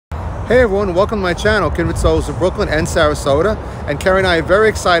Hey everyone, welcome to my channel, Kindred Souls of Brooklyn and Sarasota. And Carrie and I are very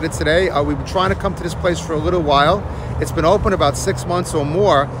excited today. We've been trying to come to this place for a little while. It's been open about 6 months or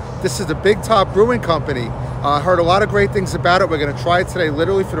more. This is the Big Top Brewing Company. I heard a lot of great things about it. We're going to try it today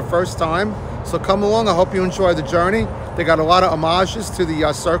literally for the first time. So come along. I hope you enjoy the journey. They got a lot of homages to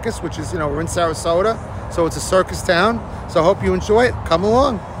the circus, which is, we're in Sarasota. So it's a circus town. So I hope you enjoy it. Come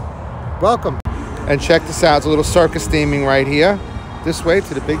along. Welcome. And check this out. It's a little circus theming right here. This way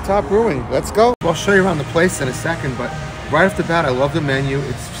to the Big Top Brewing. Let's go. I'll show you around the place in a second, but right off the bat, I love the menu.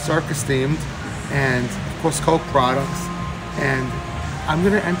 It's circus themed and of course Coke products. And I'm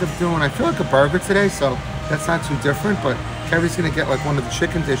gonna end up doing, I feel like a burger today, so that's not too different, but Kerry's gonna get like one of the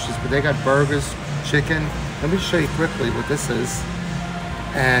chicken dishes, but they got burgers, chicken. Let me show you quickly what this is.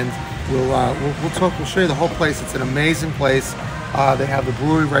 And we'll show you the whole place. It's an amazing place. They have the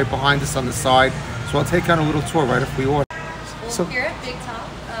brewery right behind us on the side. So I'll take on a little tour right if we order. So here at Big Top,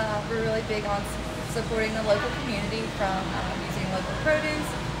 we're really big on supporting the local community from using local produce,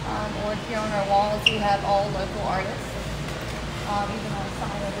 or here on our walls we have all local artists, even on the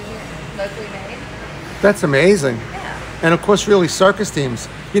sign over here, locally made. That's amazing. Yeah. And of course, really circus themes.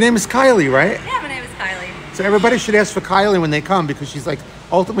 Your name is Kylie, right? Yeah, my name is Kylie. So everybody should ask for Kylie when they come because she's like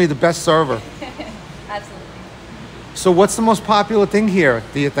ultimately the best server. Absolutely. So what's the most popular thing here,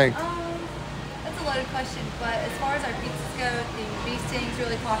 do you think? That's a loaded question, but as far as our pizzas go, the beef sting's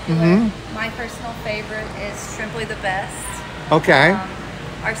really popular. My personal favorite is Shrimply the Best. Okay.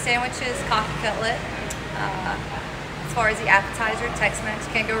 Our sandwiches, coffee cutlet. As far as the appetizer, Tex-Mex,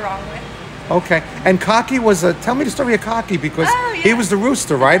 can't go wrong with. Okay. And Cocky was tell me the story of Cocky because he was the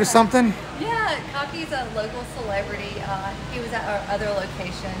rooster, right, or something? Yeah, Cocky's a local celebrity. He was at our other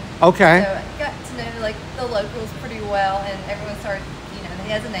location. Okay. So I got to know like the locals pretty well, and everyone started, he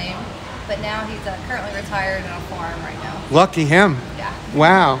has a name. But now he's currently retired on a farm right now. Lucky him. Yeah.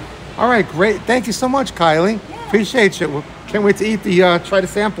 Wow. All right, great. Thank you so much, Kylie. Yeah. Appreciate you. Can't wait to eat try the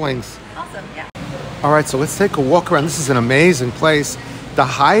samplings. Awesome, yeah. All right, so let's take a walk around. This is an amazing place. The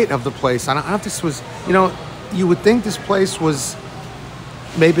height of the place, I don't know if this was, you would think this place was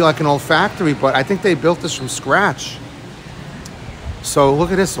maybe like an old factory, but I think they built this from scratch. So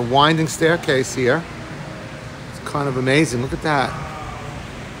look at this, a winding staircase here. It's kind of amazing. Look at that.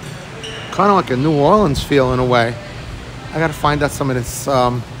 Kind of like a New Orleans feel in a way. I got to find out some of this.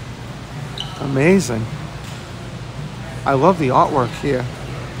 Amazing. I love the artwork here.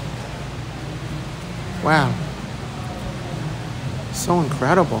 Wow. So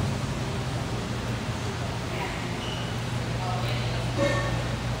incredible.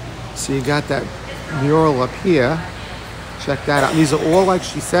 So you got that mural up here. Check that out. And these are all, like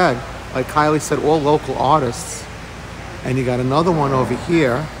she said, like Kylie said, all local artists. And you got another one over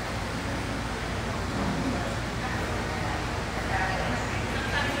here.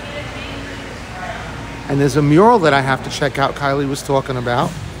 And there's a mural that I have to check out Kylie was talking about.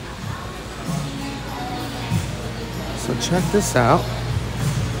 So check this out.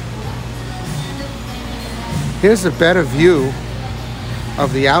 Here's a better view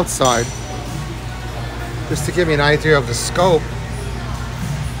of the outside. Just to give you an idea of the scope.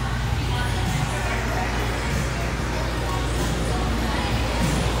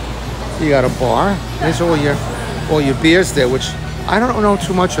 You got a bar. There's all your beers there, which I don't know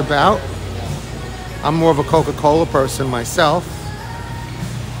too much about. I'm more of a Coca-Cola person myself.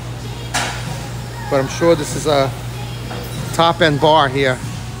 But I'm sure this is a top-end bar here.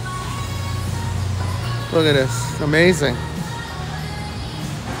 Look at this, amazing.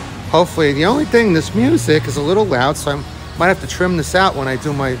 Hopefully, the only thing, this music is a little loud, so I might have to trim this out when I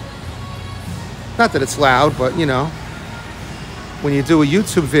do my, not that it's loud, but when you do a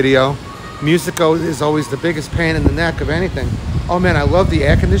YouTube video, music is always the biggest pain in the neck of anything. Oh man, I love the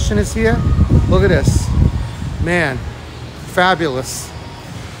air conditioners here. Look at this, man, fabulous.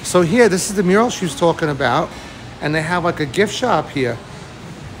 So here, this is the mural she was talking about, and they have like a gift shop here.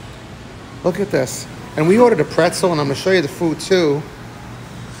 Look at this. And we ordered a pretzel, and I'm gonna show you the food too.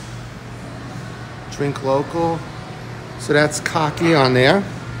 Drink local. So that's Cocky on there.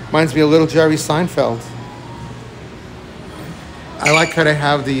 Reminds me of little Jerry Seinfeld. I like how they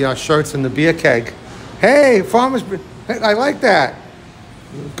have the shirts and the beer keg. Hey, farmers, I like that.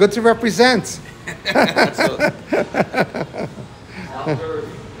 Good to represent.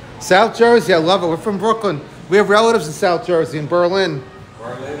 South Jersey, I love it. We're from Brooklyn. We have relatives in South Jersey, in Berlin.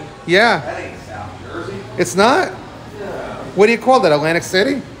 Berlin? Yeah. That ain't South Jersey. It's not? No. What do you call that, Atlantic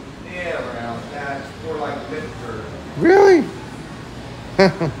City? Yeah, around that. It's more like Pittsburgh. Really?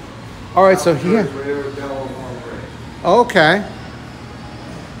 All right, so here. Okay.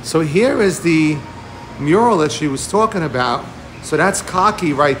 So here is the mural that she was talking about. So that's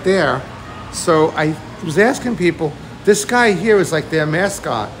cocky right there. So I was asking people, this guy here is like their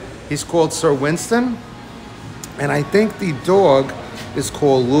mascot. He's called Sir Winston. And I think the dog is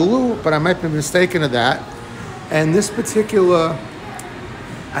called Lulu, but I might be mistaken of that. And this particular,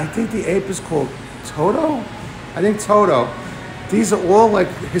 I think the ape is called Toto? I think Toto. These are all like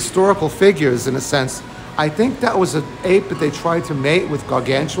historical figures in a sense. I think that was an ape that they tried to mate with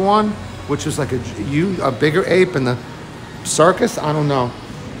Gargantuan, which was like a bigger ape in the circus. I don't know.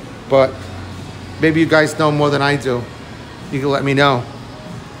 But maybe you guys know more than I do. You can let me know.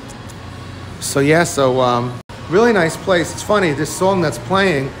 So yeah, really nice place. It's funny, this song that's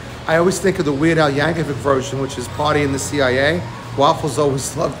playing, I always think of the Weird Al Yankovic version, which is Party in the CIA. Waffles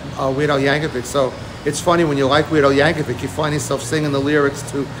always loved Weird Al Yankovic. So it's funny when you like Weird Al Yankovic, you find yourself singing the lyrics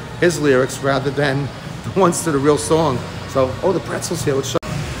to his lyrics rather than the ones to the real song. So, oh, the pretzel's here. Let's show.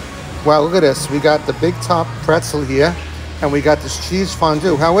 Wow, look at this. We got the big top pretzel here, and we got this cheese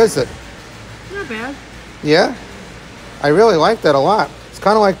fondue. How is it? Not bad. Yeah? I really like that a lot. It's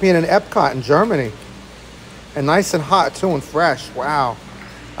kind of like being in Epcot in Germany. And nice and hot, too, and fresh. Wow.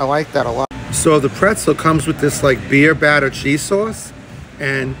 I like that a lot. So the pretzel comes with this, like, beer batter cheese sauce,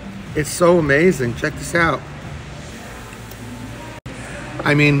 and it's so amazing. Check this out.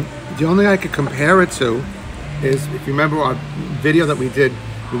 I mean, the only thing I could compare it to is, if you remember our video that we did,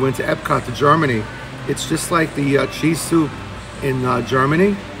 we went to Epcot to Germany. It's just like the cheese soup in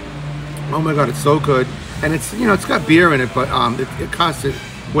Germany. Oh my God, it's so good. And it's, you know, it's got beer in it, but it constantly,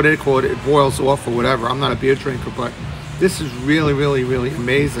 what do they call it? It boils off or whatever. I'm not a beer drinker, but this is really, really, really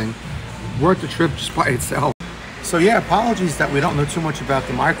amazing. Worth the trip just by itself. So yeah, apologies that we don't know too much about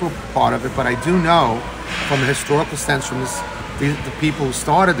the micro part of it, but I do know from a historical sense from this, the people who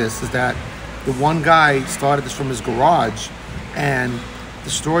started this, is that the one guy started this from his garage, and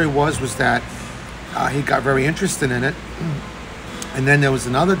the story was that he got very interested in it, and then there was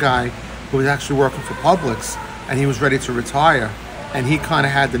another guy who was actually working for Publix, and he was ready to retire, and he kind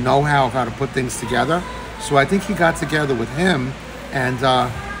of had the know-how of how to put things together. So I think he got together with him, and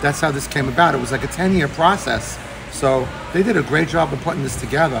that's how this came about. It was like a 10-year process. So they did a great job of putting this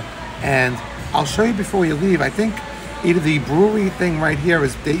together. And I'll show you before you leave. I think either the brewery thing right here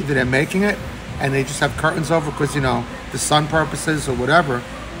is either they're making it and they just have curtains over because, you know, the sun purposes or whatever.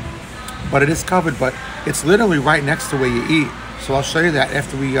 But it is covered, but it's literally right next to where you eat. So I'll show you that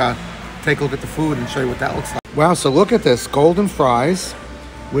after we take a look at the food and show you what that looks like. Wow, so look at this. Golden fries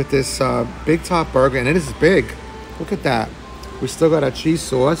with this big top burger, and it is big. Look at that. We still got our cheese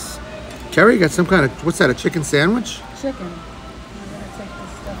sauce. Kerry, you got some kind of, what's that, a chicken sandwich? Chicken. I'm gonna take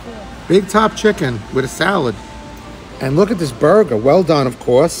this stuff off. Big top chicken with a salad. And look at this burger, well done, of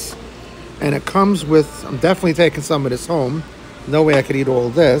course. And it comes with, I'm definitely taking some of this home. No way I could eat all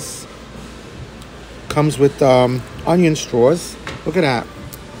of this. Comes with onion straws. Look at that.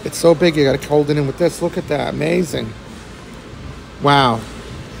 It's so big, you gotta hold it in with this. Look at that, amazing. Wow.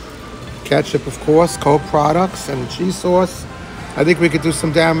 Ketchup, of course, Coke products, and cheese sauce. I think we could do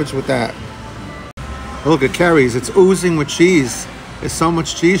some damage with that. Look at Kerry's, it's oozing with cheese. There's so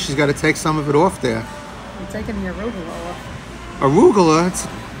much cheese, she's got to take some of it off there. I'm taking the arugula off. Arugula, it's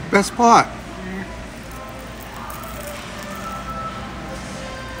the best part. Yeah.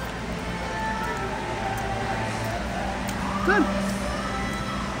 Good.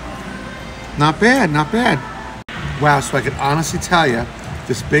 Not bad, not bad. Wow, so I can honestly tell you,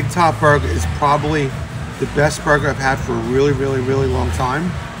 this Big Top burger is probably the best burger I've had for a really, really, really long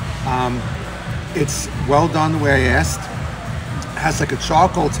time. It's well done the way I asked. It has like a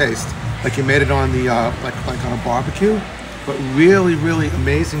charcoal taste, like you made it on the like on a barbecue, but really, really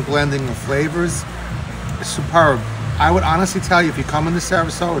amazing blending of flavors. It's superb. I would honestly tell you, if you come into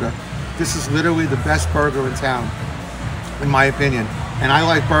Sarasota, this is literally the best burger in town, in my opinion. And I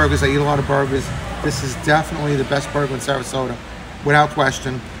like burgers. I eat a lot of burgers. This is definitely the best burger in Sarasota, without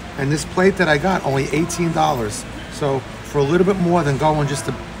question. And this plate that I got, only $18. So for a little bit more than going just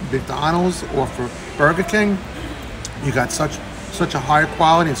to McDonald's or for Burger King, you got such a higher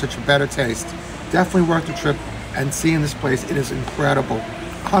quality and such a better taste. Definitely worth the trip and seeing this place. It is incredible,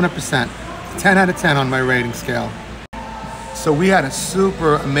 100%. 10 out of 10 on my rating scale. So we had a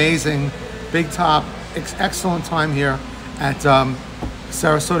super amazing Big Top, excellent time here at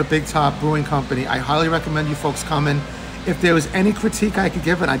Sarasota Big Top Brewing Company. I highly recommend you folks come in. If there was any critique I could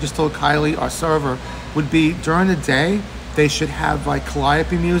give it, I just told Kylie, our server, would be during the day, they should have like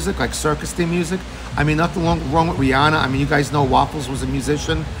calliope music, like circus theme music. I mean, nothing wrong with Rihanna. I mean, you guys know Waffles was a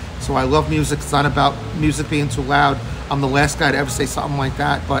musician, so I love music. It's not about music being too loud. I'm the last guy to ever say something like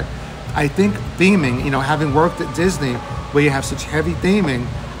that, but I think theming, you know, having worked at Disney, where you have such heavy theming,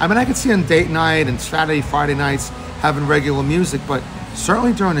 I mean, I could see on date night and Saturday, Friday nights having regular music, but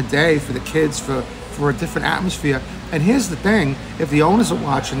certainly during the day for the kids, for a different atmosphere. And here's the thing, if the owners are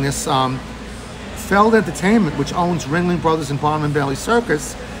watching this, Feld Entertainment, which owns Ringling Brothers and Barnum Bailey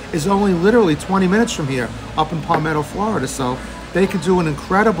Circus, is only literally 20 minutes from here, up in Palmetto, Florida. So they could do an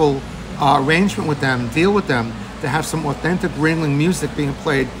incredible arrangement with them, deal with them, to have some authentic Ringling music being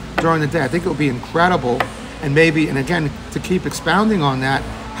played during the day. I think it would be incredible. And maybe, and again, to keep expounding on that,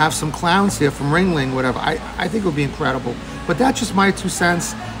 have some clowns here from Ringling, whatever. I think it would be incredible. But that's just my 2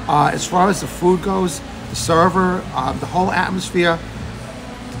 cents. As far as the food goes, the server, the whole atmosphere,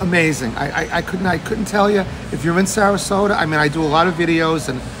 amazing. I couldn't tell you. If you're in Sarasota, I mean, I do a lot of videos,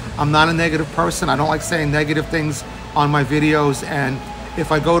 and I'm not a negative person. I don't like saying negative things on my videos. And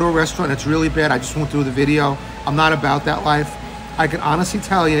if I go to a restaurant and it's really bad, I just won't do the video. I'm not about that life. I can honestly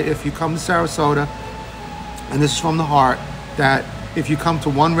tell you, if you come to Sarasota, and this is from the heart, that if you come to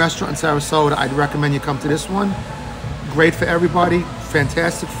one restaurant in Sarasota, I'd recommend you come to this one. Great for everybody,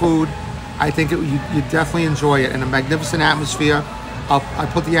 fantastic food. I think you definitely enjoy it, and a magnificent atmosphere. I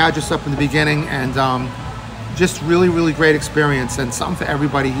put the address up in the beginning, and just really, really great experience, and something for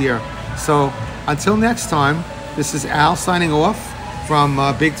everybody here. So until next time, this is Al signing off from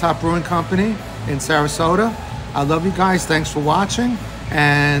Big Top Brewing Company in Sarasota. I love you guys. Thanks for watching,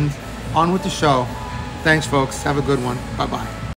 and on with the show. Thanks, folks. Have a good one. Bye-bye.